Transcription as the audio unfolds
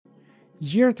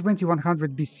Year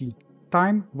 2100 BC,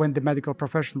 time when the medical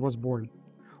profession was born.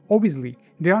 Obviously,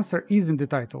 the answer is in the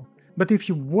title, but if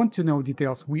you want to know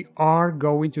details, we are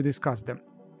going to discuss them.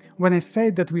 When I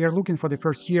say that we are looking for the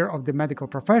first year of the medical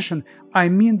profession, I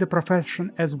mean the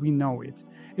profession as we know it.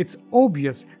 It's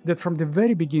obvious that from the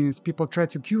very beginnings people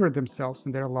tried to cure themselves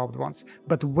and their loved ones,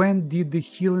 but when did the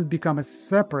healing become a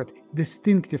separate,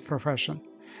 distinctive profession?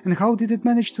 And how did it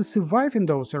manage to survive in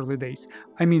those early days?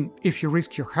 I mean, if you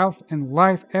risk your health and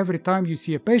life every time you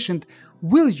see a patient,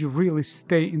 will you really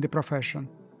stay in the profession?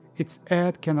 It's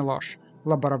Ed Kenelosh,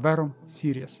 Laboraverum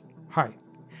Series. Hi.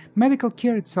 Medical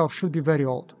care itself should be very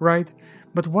old, right?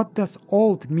 But what does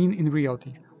old mean in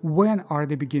reality? When are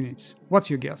the beginnings? What's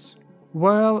your guess?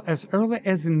 Well, as early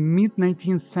as in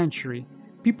mid-19th century,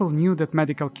 people knew that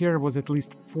medical care was at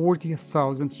least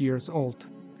 40,000 years old.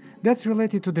 That's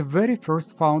related to the very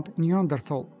first found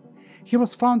Neanderthal. He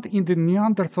was found in the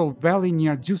Neanderthal Valley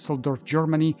near Düsseldorf,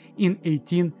 Germany in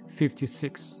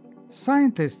 1856.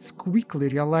 Scientists quickly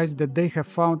realized that they have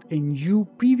found a new,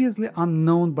 previously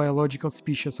unknown biological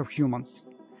species of humans.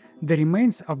 The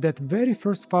remains of that very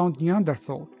first found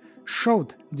Neanderthal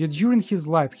showed that during his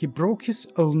life he broke his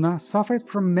ulna, suffered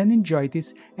from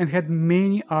meningitis, and had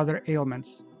many other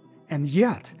ailments. And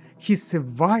yet, he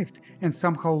survived and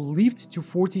somehow lived to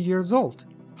 40 years old.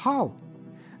 How?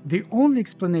 The only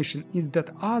explanation is that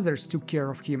others took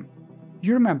care of him.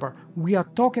 You remember, we are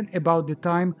talking about the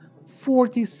time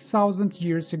 40,000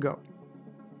 years ago.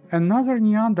 Another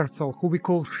Neanderthal, who we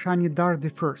call Shanidar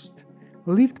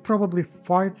I, lived probably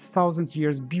 5,000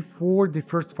 years before the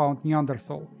first found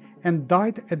Neanderthal and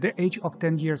died at the age of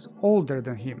 10 years older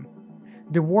than him.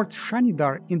 The word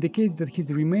Shanidar indicates that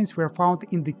his remains were found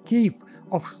in the cave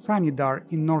of Shanidar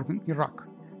in northern Iraq.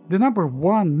 The number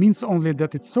 1 means only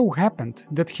that it so happened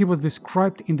that he was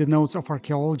described in the notes of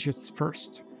archaeologists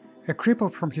first. A cripple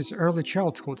from his early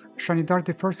childhood, Shanidar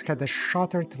I had a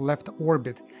shattered left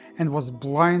orbit and was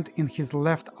blind in his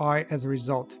left eye as a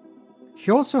result. He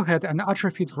also had an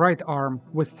atrophied right arm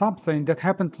with something that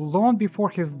happened long before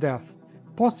his death,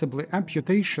 possibly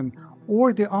amputation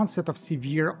or the onset of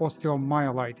severe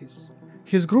osteomyelitis.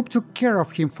 His group took care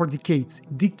of him for decades,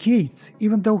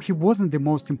 even though he wasn't the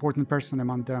most important person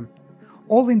among them.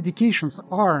 All indications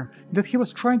are that he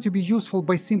was trying to be useful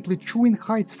by simply chewing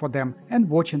hides for them and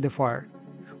watching the fire.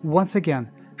 Once again,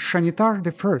 Shanidar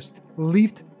I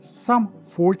lived some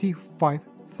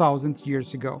 45,000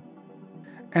 years ago.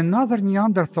 Another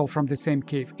Neanderthal from the same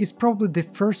cave is probably the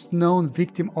first known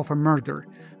victim of a murder,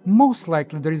 most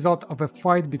likely the result of a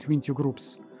fight between two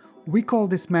groups. We call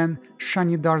this man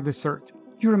Shanidar III.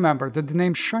 You remember that the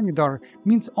name Shanidar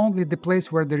means only the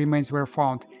place where the remains were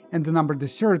found, and the number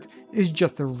III is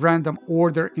just a random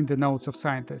order in the notes of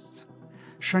scientists.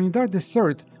 Shanidar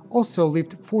III also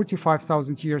lived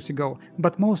 45,000 years ago,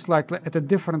 but most likely at a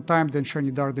different time than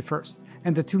Shanidar I,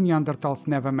 and the two Neanderthals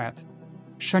never met.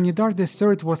 Shanidar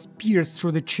III was pierced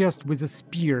through the chest with a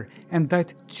spear and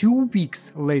died 2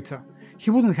 weeks later.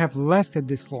 He wouldn't have lasted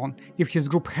this long if his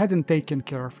group hadn't taken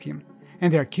care of him.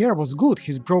 And their care was good,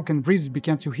 his broken ribs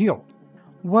began to heal.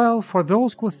 Well, for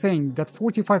those who think that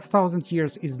 45,000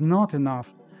 years is not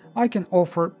enough, I can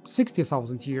offer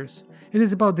 60,000 years. It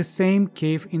is about the same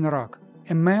cave in Iraq,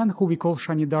 a man who we call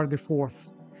Shanidar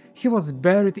IV. He was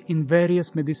buried in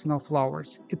various medicinal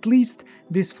flowers. At least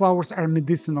these flowers are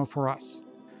medicinal for us.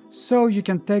 So you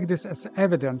can take this as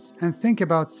evidence and think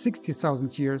about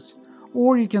 60,000 years,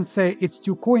 or you can say it's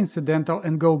too coincidental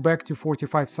and go back to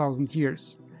 45,000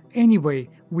 years. Anyway,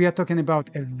 we are talking about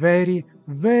a very,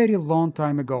 very long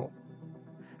time ago.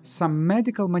 Some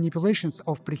medical manipulations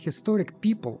of prehistoric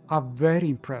people are very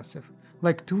impressive,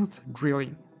 like tooth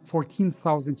drilling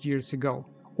 14,000 years ago,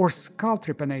 or skull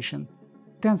trepanation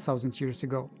 10,000 years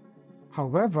ago.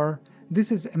 However,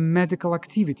 this is a medical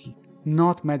activity,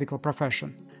 not medical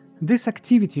profession. This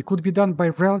activity could be done by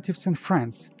relatives and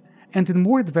friends, and in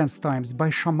more advanced times by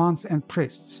shamans and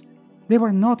priests. They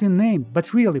were not in name,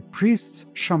 but really priests,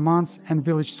 shamans, and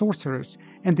village sorcerers,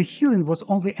 and the healing was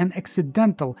only an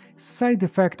accidental side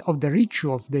effect of the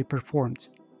rituals they performed.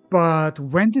 But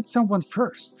when did someone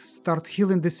first start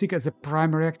healing the sick as a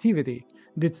primary activity?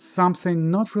 Did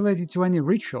something not related to any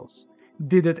rituals?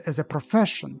 Did it as a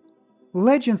profession?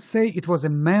 Legends say it was a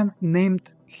man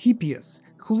named Hippias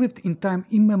who lived in time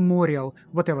immemorial,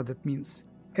 whatever that means.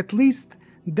 At least,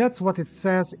 that's what it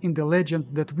says in the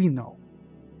legends that we know.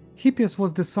 Hippias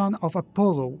was the son of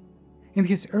Apollo. In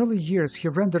his early years he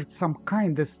rendered some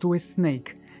kindness to a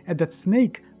snake, and that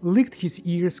snake licked his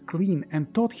ears clean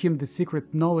and taught him the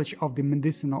secret knowledge of the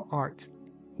medicinal art.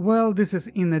 Well, this is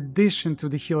in addition to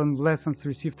the healing lessons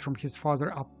received from his father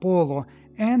Apollo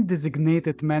and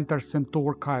designated mentor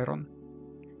Centaur Chiron.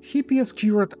 Hippias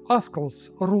cured Ascles,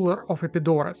 ruler of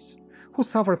Epidaurus, who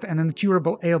suffered an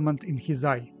incurable ailment in his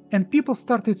eye, and people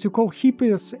started to call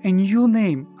Hippias a new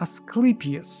name,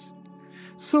 Asclepius.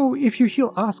 So if you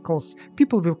heal Ascles,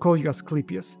 people will call you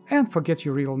Asclepius and forget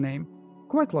your real name.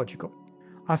 Quite logical.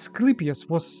 Asclepius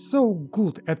was so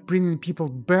good at bringing people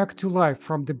back to life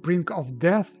from the brink of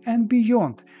death and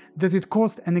beyond that it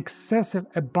caused an excessive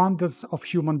abundance of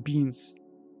human beings.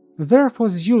 Therefore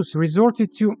Zeus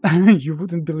resorted to, you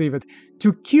wouldn't believe it,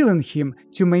 to killing him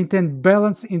to maintain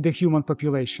balance in the human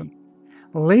population.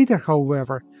 Later,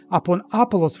 however, upon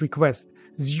Apollo's request,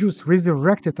 Zeus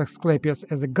resurrected Asclepius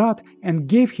as a god and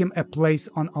gave him a place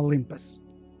on Olympus.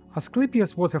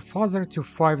 Asclepius was a father to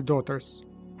 5 daughters: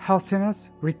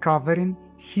 healthiness, recovering,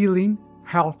 healing,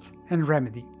 health, and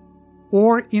remedy.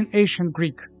 Or in ancient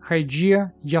Greek,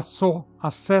 Hygeia, Iaso,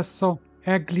 Acesso,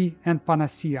 Egli, and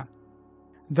Panacea.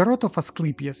 The rod of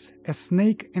Asclepius, a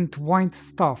snake-entwined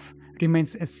staff,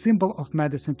 remains a symbol of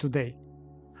medicine today.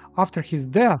 After his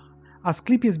death,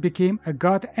 Asclepius became a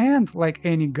god and, like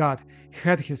any god,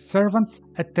 had his servants,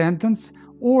 attendants,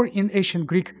 or in ancient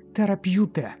Greek,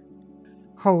 therapeute.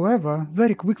 However,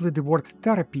 very quickly the word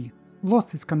therapy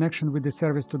lost its connection with the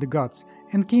service to the gods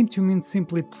and came to mean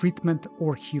simply treatment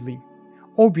or healing.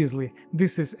 Obviously,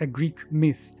 this is a Greek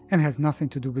myth and has nothing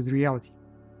to do with reality.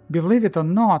 Believe it or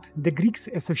not, the Greeks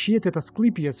associated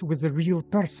Asclepius with a real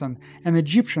person, an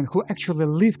Egyptian who actually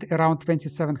lived around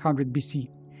 2700 BC.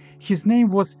 His name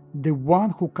was the one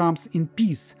who comes in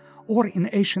peace, or in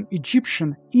ancient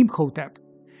Egyptian, Imhotep.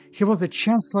 He was a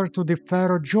chancellor to the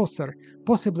pharaoh Djoser,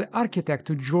 possibly architect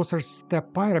to Djoser's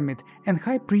step pyramid, and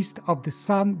high priest of the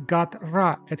sun god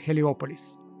Ra at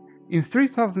Heliopolis. In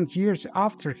 3000 years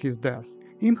after his death,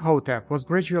 Imhotep was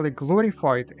gradually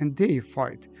glorified and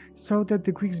deified, so that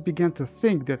the Greeks began to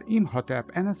think that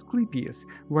Imhotep and Asclepius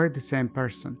were the same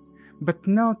person. But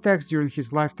no text during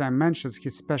his lifetime mentions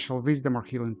his special wisdom or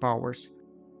healing powers.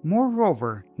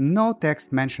 Moreover, no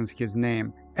text mentions his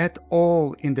name at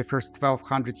all in the first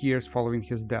 1200 years following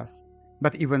his death.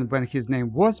 But even when his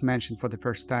name was mentioned for the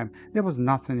first time, there was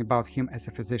nothing about him as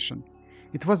a physician.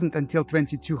 It wasn't until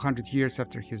 2200 years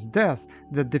after his death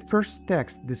that the first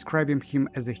text describing him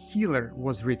as a healer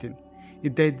was written.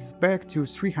 It dates back to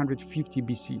 350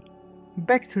 BC.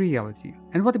 Back to reality.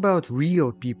 And what about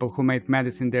real people who made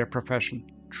medicine their profession?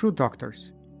 True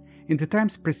doctors. In the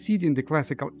times preceding the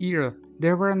classical era,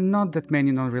 there were not that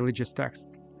many non-religious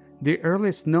texts. The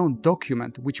earliest known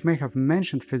document, which may have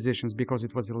mentioned physicians because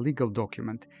it was a legal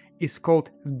document, is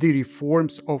called The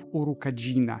Reforms of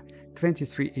Urukagina,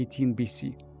 2318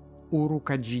 BC.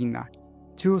 Urukagina,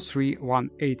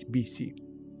 2318 BC.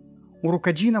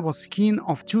 Urukagina was king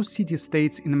of 2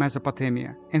 city-states in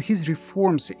Mesopotamia, and his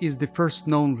reforms is the first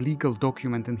known legal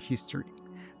document in history.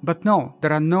 But no,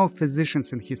 there are no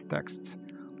physicians in his texts,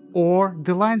 or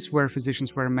the lines where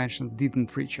physicians were mentioned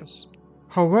didn't reach us.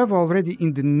 However, already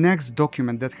in the next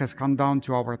document that has come down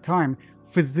to our time,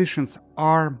 physicians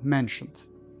are mentioned.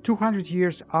 200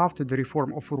 years after the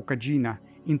reform of Urukagina,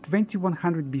 in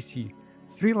 2100 BC,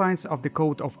 3 lines of the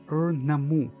Code of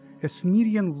Ur-Nammu, a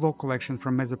Sumerian law collection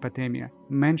from Mesopotamia,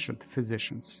 mentioned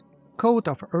physicians. Code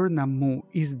of Ur-Nammu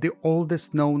is the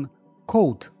oldest known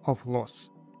code of laws.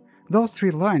 Those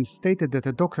 3 lines stated that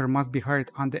a doctor must be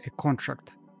hired under a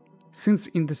contract. Since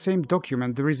in the same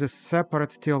document there is a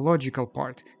separate theological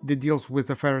part that deals with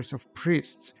affairs of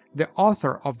priests, the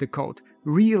author of the code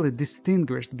really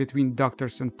distinguished between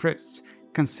doctors and priests,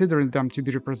 considering them to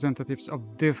be representatives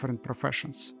of different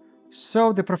professions.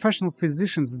 So the professional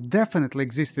physicians definitely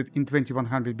existed in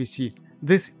 2100 BC.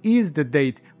 This is the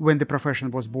date when the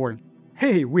profession was born.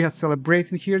 Hey, we are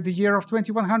celebrating here the year of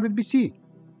 2100 BC!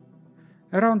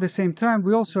 Around the same time,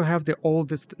 we also have the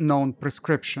oldest known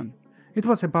prescription. It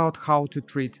was about how to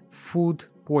treat food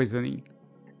poisoning.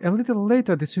 A little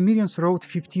later, the Sumerians wrote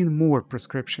 15 more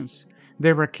prescriptions.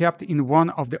 They were kept in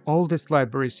one of the oldest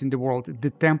libraries in the world,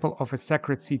 the temple of a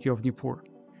sacred city of Nippur.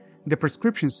 The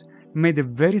prescriptions made a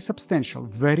very substantial,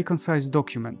 very concise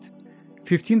document.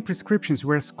 15 prescriptions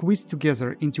were squeezed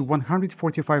together into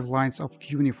 145 lines of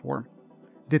cuneiform.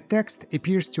 The text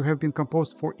appears to have been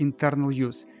composed for internal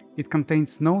use. It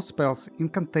contains no spells,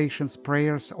 incantations,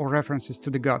 prayers, or references to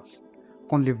the gods.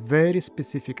 Only very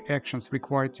specific actions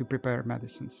required to prepare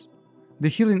medicines. The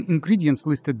healing ingredients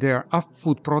listed there are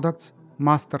food products: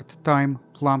 mustard, thyme,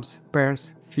 plums,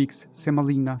 pears, figs,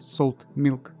 semolina, salt,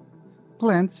 milk;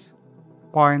 plants,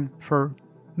 pine, fir;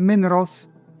 minerals,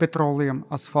 petroleum,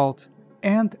 asphalt;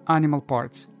 and animal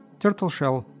parts, turtle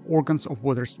shell, organs of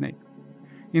water snake.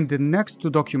 In the next 2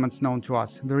 documents known to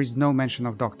us, there is no mention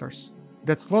of doctors.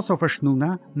 That's Laws of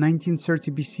Eshnunna,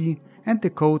 1930 BC, and the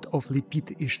Code of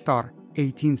Lipit Ishtar,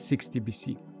 1860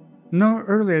 BC. No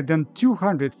earlier than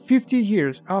 250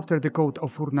 years after the Code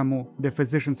of Ur-Nammu, the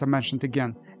physicians are mentioned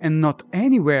again, and not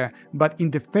anywhere but in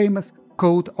the famous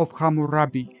Code of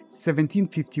Hammurabi,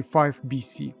 1755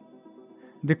 BC.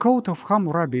 The Code of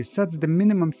Hammurabi sets the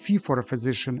minimum fee for a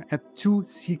physician at 2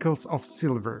 shekels of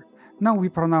silver. Now we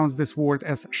pronounce this word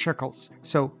as shekels,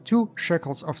 so 2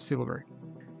 shekels of silver.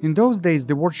 In those days,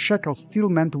 the word shekel still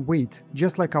meant weight,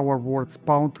 just like our words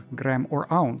pound, gram,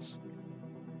 or ounce.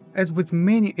 As with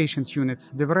many ancient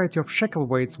units, the variety of shekel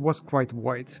weights was quite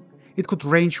wide. It could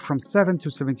range from 7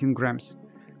 to 17 grams.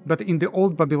 But in the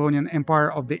Old Babylonian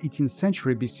Empire of the 18th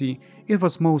century BC, it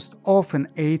was most often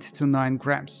 8 to 9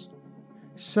 grams.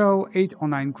 So 8 or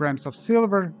 9 grams of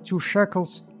silver, 2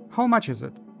 shekels, how much is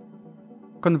it?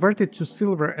 Converted to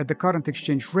silver at the current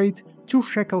exchange rate, 2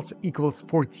 shekels equals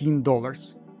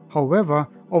 $14. However,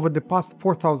 over the past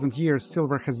 4,000 years,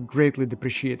 silver has greatly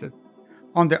depreciated.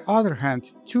 On the other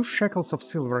hand, 2 shekels of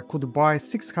silver could buy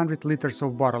 600 liters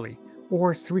of barley,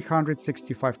 or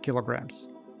 365 kilograms.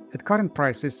 At current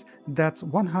prices, that's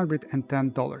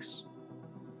 $110.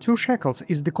 2 shekels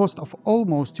is the cost of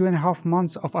almost 2.5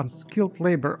 months of unskilled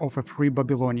labor of a free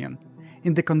Babylonian.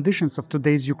 In the conditions of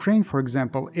today's Ukraine, for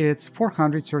example, it's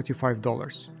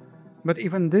 $435. But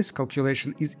even this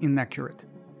calculation is inaccurate.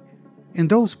 In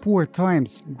those poor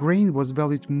times, grain was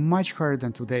valued much higher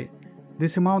than today.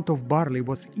 This amount of barley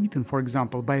was eaten, for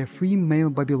example, by a free male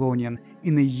Babylonian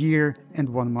in a year and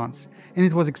 1 month, and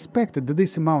it was expected that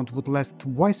this amount would last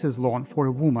twice as long for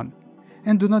a woman.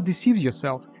 And do not deceive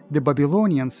yourself, the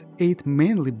Babylonians ate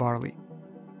mainly barley.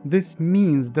 This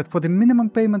means that for the minimum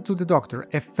payment to the doctor,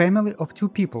 a family of 2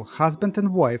 people, husband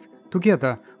and wife,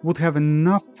 together would have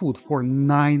enough food for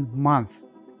 9 months.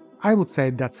 I would say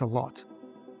that's a lot.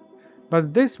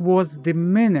 But this was the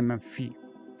minimum fee.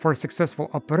 For a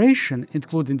successful operation,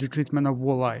 including the treatment of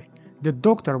walleye, the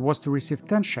doctor was to receive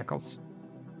 10 shekels.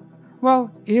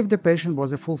 Well, if the patient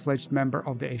was a full-fledged member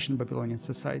of the ancient Babylonian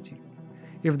society.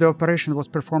 If the operation was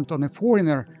performed on a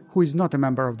foreigner who is not a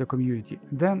member of the community,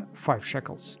 then 5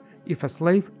 shekels. If a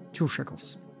slave, 2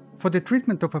 shekels. For the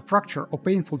treatment of a fracture or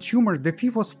painful tumor, the fee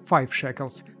was 5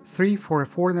 shekels, 3 for a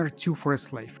foreigner, 2 for a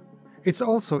slave. It's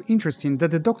also interesting that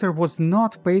the doctor was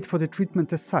not paid for the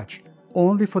treatment as such,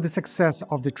 only for the success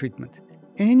of the treatment.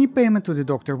 Any payment to the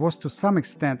doctor was to some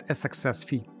extent a success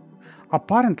fee.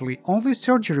 Apparently, only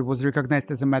surgery was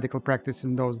recognized as a medical practice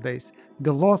in those days.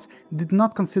 The laws did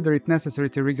not consider it necessary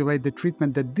to regulate the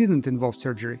treatment that didn't involve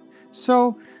surgery.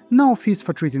 So, no fees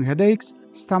for treating headaches,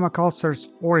 stomach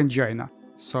ulcers, or angina.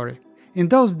 Sorry. In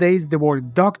those days, the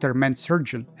word doctor meant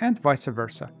surgeon, and vice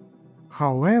versa.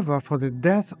 However, for the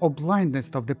death or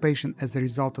blindness of the patient as a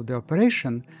result of the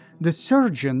operation, the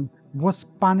surgeon was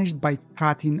punished by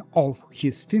cutting off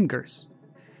his fingers.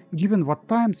 Given what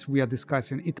times we are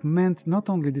discussing, it meant not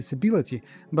only disability,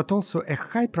 but also a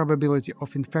high probability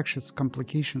of infectious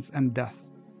complications and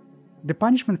death. The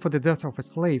punishment for the death of a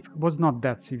slave was not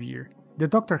that severe. The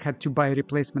doctor had to buy a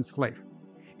replacement slave.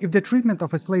 If the treatment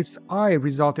of a slave's eye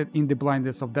resulted in the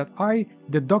blindness of that eye,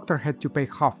 the doctor had to pay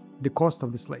half the cost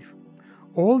of the slave.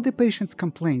 All the patient's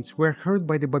complaints were heard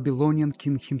by the Babylonian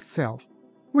king himself,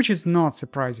 which is not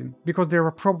surprising, because there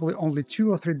were probably only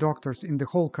 2 or 3 doctors in the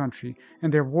whole country,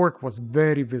 and their work was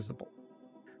very visible.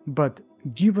 But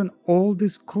given all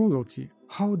this cruelty,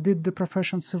 how did the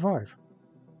profession survive?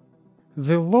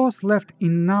 The laws left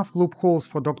enough loopholes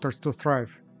for doctors to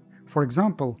thrive. For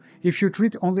example, if you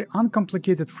treat only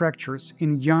uncomplicated fractures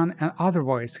in young and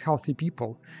otherwise healthy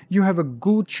people, you have a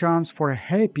good chance for a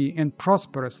happy and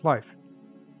prosperous life.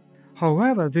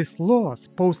 However, these laws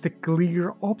posed a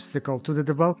clear obstacle to the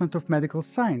development of medical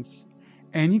science.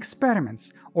 Any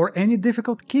experiments or any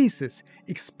difficult cases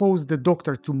exposed the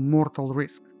doctor to mortal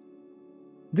risk.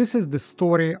 This is the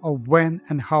story of when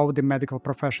and how the medical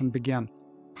profession began,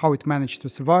 how it managed to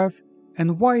survive,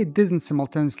 and why it didn't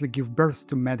simultaneously give birth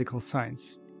to medical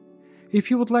science. If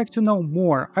you would like to know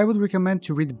more, I would recommend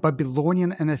to read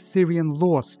Babylonian and Assyrian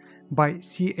Laws by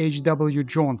C.H.W.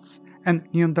 Jones and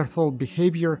Neanderthal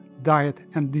Behavior, Diet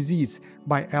and Disease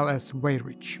by L.S.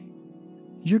 Weyrich.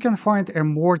 You can find a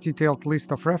more detailed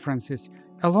list of references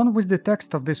along with the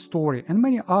text of this story and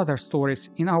many other stories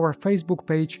in our Facebook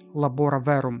page Labora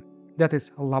Verum. That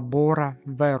is Labora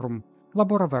Verum.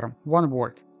 Labora Verum, one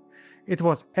word. It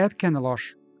was Ed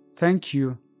Kenelosh. Thank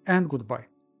you and goodbye.